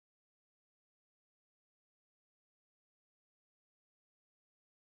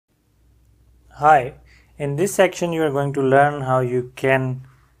Hi, in this section you are going to learn how you can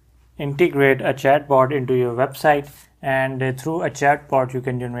integrate a chatbot into your website, and through a chatbot you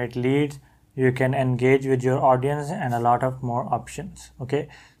can generate leads, you can engage with your audience and a lot of more options. Okay,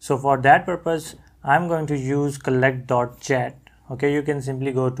 so for that purpose I'm going to use collect.chat. Okay, you can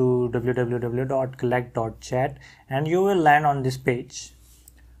simply go to www.collect.chat and you will land on this page.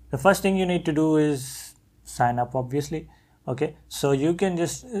 The first thing you need to do is sign up, obviously. Okay, so you can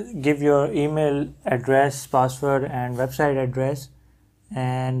just give your email address, password and website address,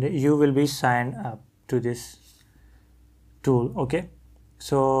 and you will be signed up to this tool. Okay,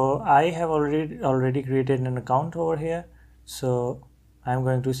 so I have already created an account over here, so I'm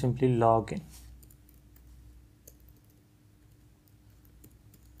going to simply log in.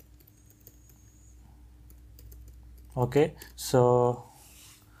 Okay, so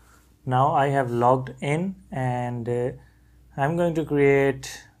now I have logged in, and I'm going to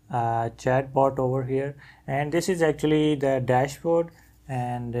create a chatbot over here, and this is actually the dashboard.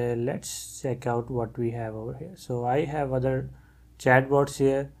 And let's check out what we have over here. So I have other chatbots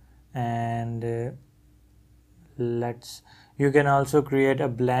here, and you can also create a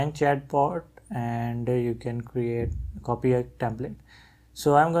blank chatbot, and you can copy a template.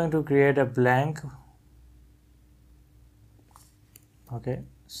 So I'm going to create a blank. Okay,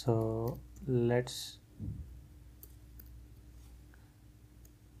 so let's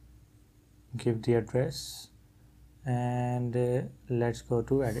give the address, and let's go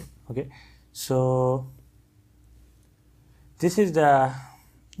to edit. Okay, so this is the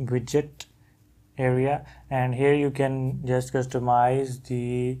widget area, and here you can just customize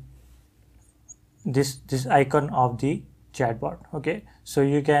this icon of the chatbot. Okay, so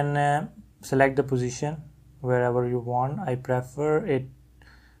you can select the position wherever you want. I prefer it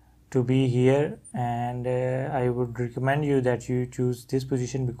to be here, and I would recommend you that you choose this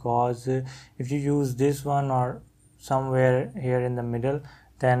position, because if you use this one or somewhere here in the middle,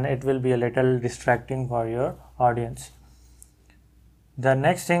 then it will be a little distracting for your audience. The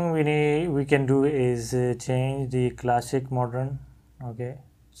next thing we can do is change the classic modern. Okay,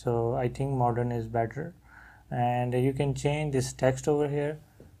 so I think modern is better, and you can change this text over here,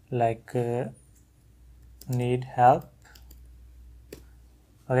 like need help.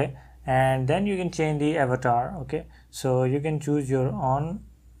 Okay, and then you can change the avatar. Okay, so you can choose your own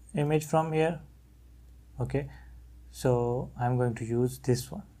image from here. Okay, so I'm going to use this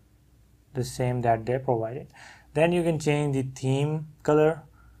one, the same that they provided. Then you can change the theme color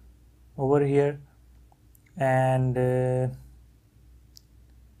over here, and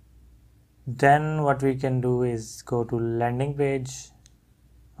then what we can do is go to landing page.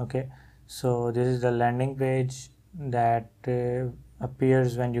 Okay, so this is the landing page that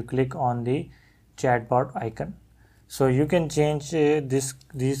appears when you click on the chatbot icon. So you can change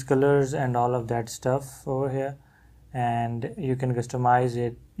these colors and all of that stuff over here, and you can customize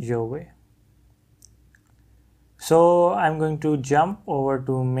it your way. So I'm going to jump over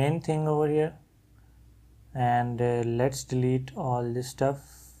to main thing over here, and let's delete all this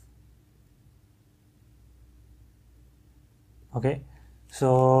stuff. Okay,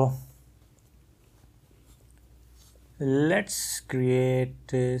 so let's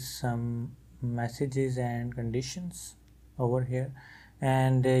create some messages and conditions over here,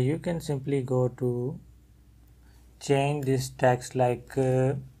 and you can simply go to change this text, like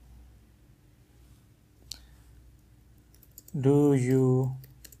do you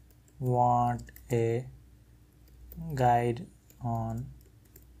want a guide on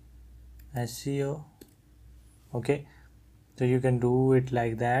SEO? Okay, so you can do it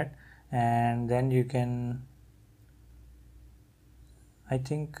like that, and then you can, I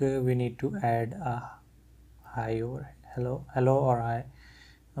think we need to add a hi or hello or hi.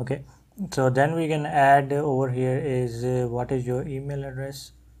 Okay, so then we can add over here is what is your email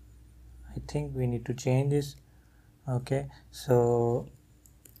address. I think we need to change this. Okay, so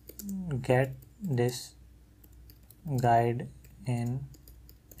get this guide in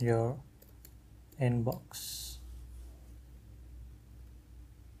your inbox.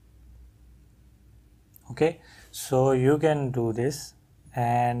 Okay, so you can do this,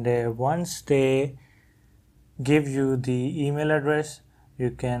 and once they give you the email address,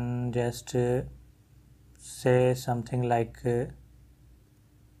 you can just say something like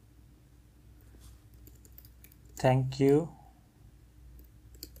thank you,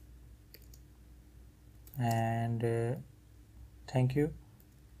 and thank you.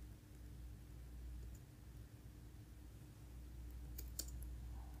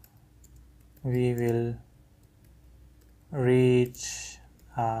 We will reach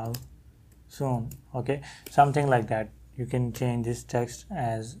out soon. Okay, something like that. you can change this text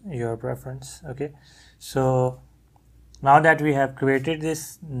as your preference. Okay, so now that we have created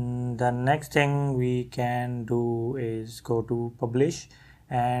this, the next thing we can do is go to publish,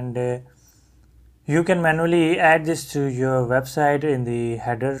 and you can manually add this to your website in the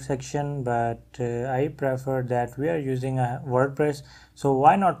header section, but I prefer that we are using a WordPress, so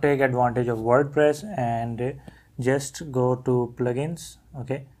why not take advantage of WordPress and just go to plugins.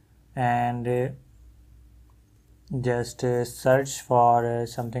 Okay, and just search for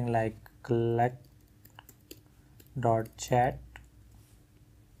something like collect.chat.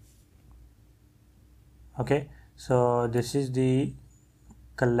 Okay, so this is the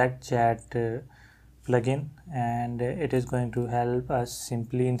collect chat plugin, and it is going to help us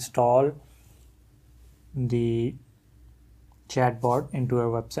simply install the chatbot into our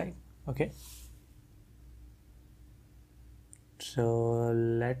website. Okay, so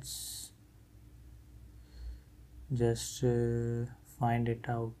let's just find it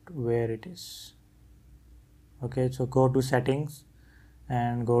out where it is. Okay, so go to settings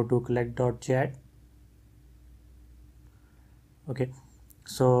and go to collect.chat. Okay,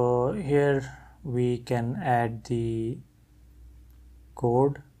 so here we can add the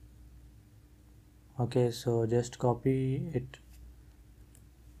code. Okay, so just copy it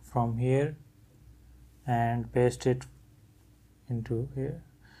from here and paste it into here.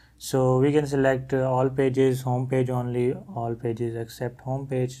 So we can select all pages, home page only, all pages except home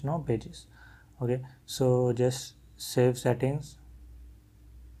page, no pages. Okay, so just save settings,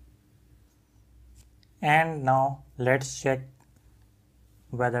 and now let's check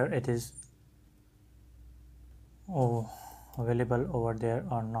whether it is available over there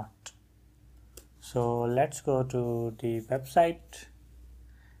or not. So let's go to the website,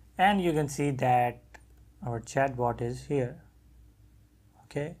 and you can see that our chatbot is here.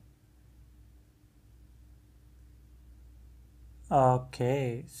 Okay,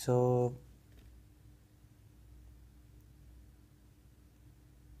 so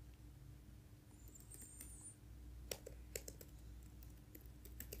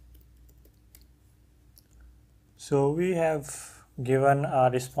we have given a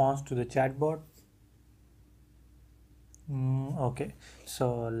response to the chatbot. Okay,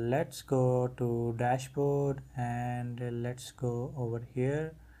 so let's go to dashboard, and let's go over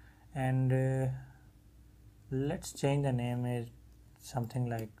here, and let's change the name is something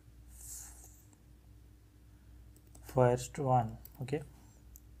like first one. Okay,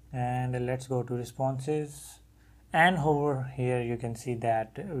 and let's go to responses, and over here you can see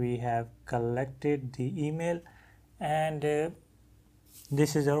that we have collected the email, and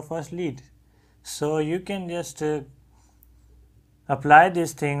this is our first lead. So you can just apply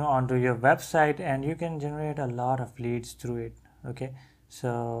this thing onto your website, and you can generate a lot of leads through it. Okay,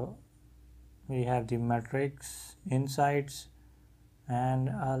 so we have the metrics, insights, and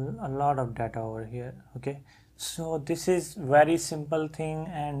a lot of data over here. Okay, so this is very simple thing,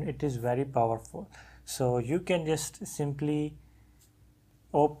 and it is very powerful. So you can just simply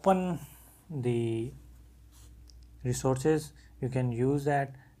open the resources, you can use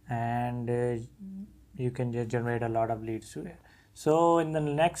that, and you can just generate a lot of leads to it. So in the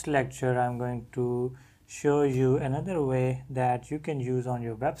next lecture I'm going to show you another way that you can use on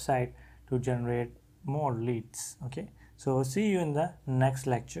your website to generate more leads. Okay, so see you in the next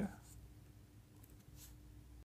lecture.